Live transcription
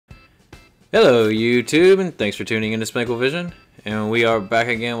Hello YouTube, and thanks for tuning in to SPANKLE-VISION. And we are back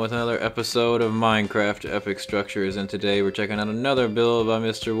again with another episode of Minecraft Epic Structures, and today we're checking out another build by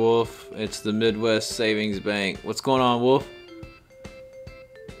Mr. Wolf. It's the Midwest Savings Bank. What's going on, Wolf?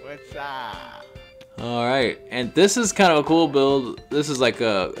 What's up? Alright, and this is kind of a cool build. This is like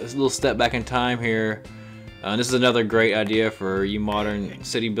a little step back in time here. This is another great idea for you modern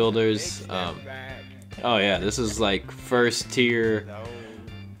city builders. Oh yeah, this is like first tier.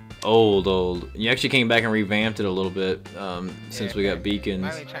 Old. You actually came back and revamped it a little bit since we got beacons.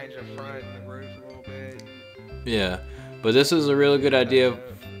 Finally changed the front and the roof a little bit. Yeah, but this is a really good idea.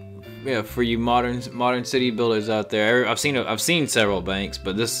 Yeah, for you modern city builders out there. I've seen several banks,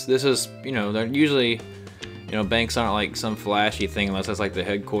 but this is, you know, they're usually, you know, banks aren't like some flashy thing unless that's like the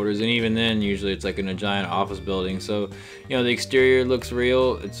headquarters, and even then usually it's like in a giant office building. So, you know, the exterior looks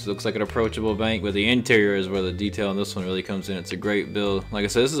real, it looks like an approachable bank, but the interior is where the detail in this one really comes in. It's a great build. Like I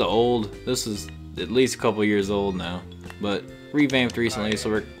said, this is at least a couple years old now, but revamped recently. So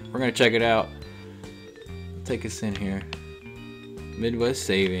we're gonna check it out. Take us in here. Midwest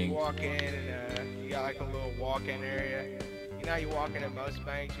Savings. You walk in and you got like a little walk-in area. You know, you walk in at most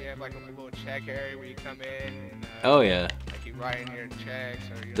banks, you have like a little check area where you come in and oh yeah, like you write in your checks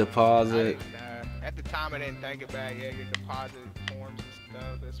or you deposit. At the time I didn't think about your deposit forms and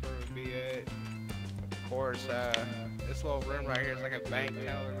stuff. That's where it would be at. Of course, this little room right here is like a bank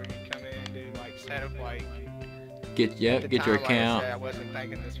teller where you come in and do like set up like. Get your account. Like I wasn't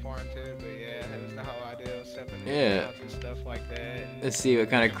thinking this far into it, but yeah, that was the whole idea of setting Yeah. and stuff like that. Let's see what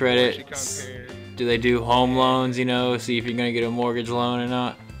kind of credits. Do they do home loans, you know, see if you're gonna get a mortgage loan or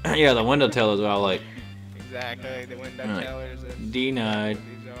not. Yeah, the window tellers are all like exactly the window like, tellers. denied.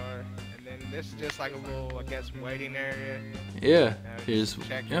 These are, and then this is just like a little, I guess, waiting area. Yeah, Just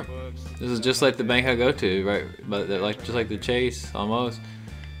check your yep. books. This is just like the bank I go to, right? But like just like the Chase almost.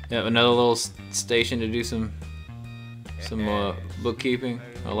 Yeah, another little station to do some bookkeeping.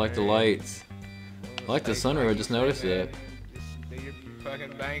 I like the lights. I like the sunroof. I just noticed that. Just do your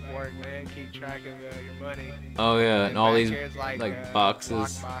fucking bank work, man. Keep track of your money. Oh yeah, and all back these here is like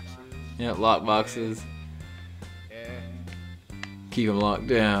boxes. Lock boxes. Yeah, lock boxes. Yeah. Keep them locked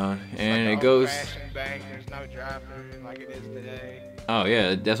down, and like it goes. Bank. There's no drive-through like it is today. Oh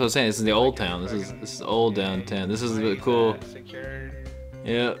yeah, that's what I'm saying. This is the old town. This is old downtown. This is really cool. Secured.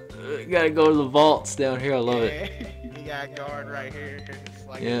 Yeah, you gotta go to the vaults down here. I love it. You got a guard right here. It's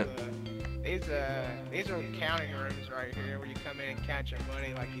like Yeah. These are counting rooms right here where you come in and count your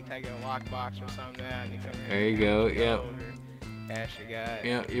money. Like you take a lockbox or something out and you come in. There you go. Yep. Cash you got.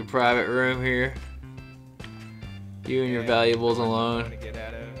 Yeah, your private room here. You and your valuables alone.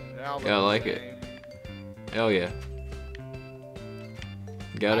 Yeah, I like it. Oh yeah.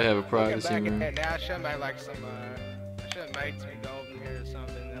 Gotta have a privacy room. Now I should make like some. I should make some gold in here or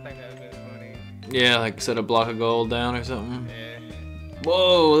something. I think that would be funny. Yeah, like set a block of gold down or something. Yeah.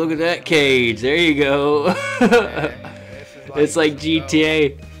 Whoa, look at that cage. There you go. It's like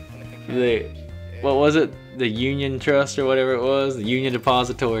GTA. What was it? The Union Trust or whatever it was? The Union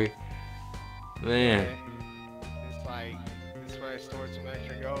Depository. Man. It's like, this is where I stored some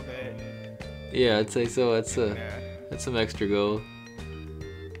extra gold at. Yeah, I'd say so. That's some extra gold.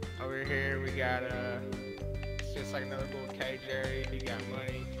 Over here we got it's just like another little cage area. You got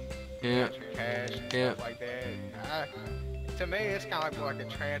money. Yeah. Got your cash and Yeah. stuff like that. To me, it's kind of like a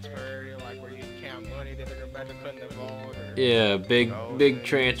transfer area, like where you count money that they're about to put in the vault. Or Yeah, big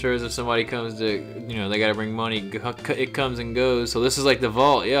transfers. If somebody comes to, you know, they gotta bring money. It comes and goes. So this is like the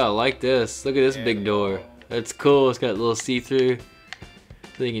vault. Yeah, I like this. Look at this big door. That's cool. It's got a little see-through,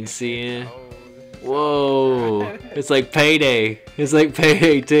 so you can see in. Whoa! It's like payday. It's like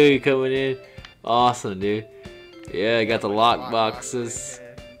payday too coming in. Awesome, dude. Yeah, I got the lock boxes.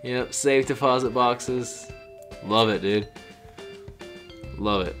 Yep, safe deposit boxes. Love it, dude.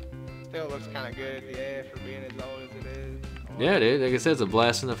 Love it. Still looks kind of good, yeah, for being as old as it is. Yeah, dude. Like I said, it's a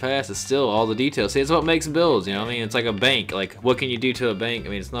blast in the past. It's still all the details. See, it's what makes builds. You know what I mean? It's like a bank. Like, what can you do to a bank? I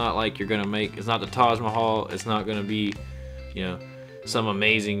mean, it's not like you're gonna make. It's not the Taj Mahal. It's not gonna be, you know, some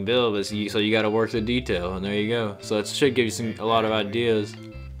amazing build. But so you got to work the detail, and there you go. So it should give you a lot of ideas.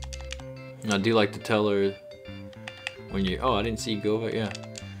 And I do like the teller when you. Oh, I didn't see you go over. Yeah.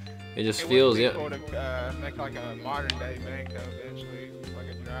 It just feels, yeah. yeah. Cool to make like a modern day bank though, eventually, like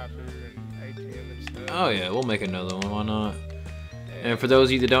a drive-through and ATM and stuff. Oh yeah, we'll make another one. Why not? And for those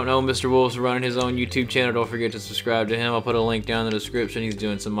of you that don't know, Mr. Wolf's running his own YouTube channel. Don't forget to subscribe to him. I'll put a link down in the description. He's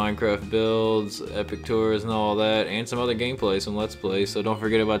doing some Minecraft builds, epic tours, and all that, and some other gameplay, some Let's Plays. So don't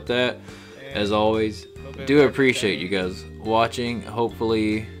forget about that. As always, do appreciate you guys watching.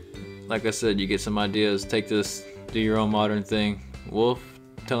 Hopefully, like I said, you get some ideas. Take this, do your own modern thing. Wolf,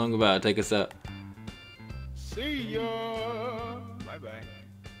 Tell them goodbye. Take us out. See ya.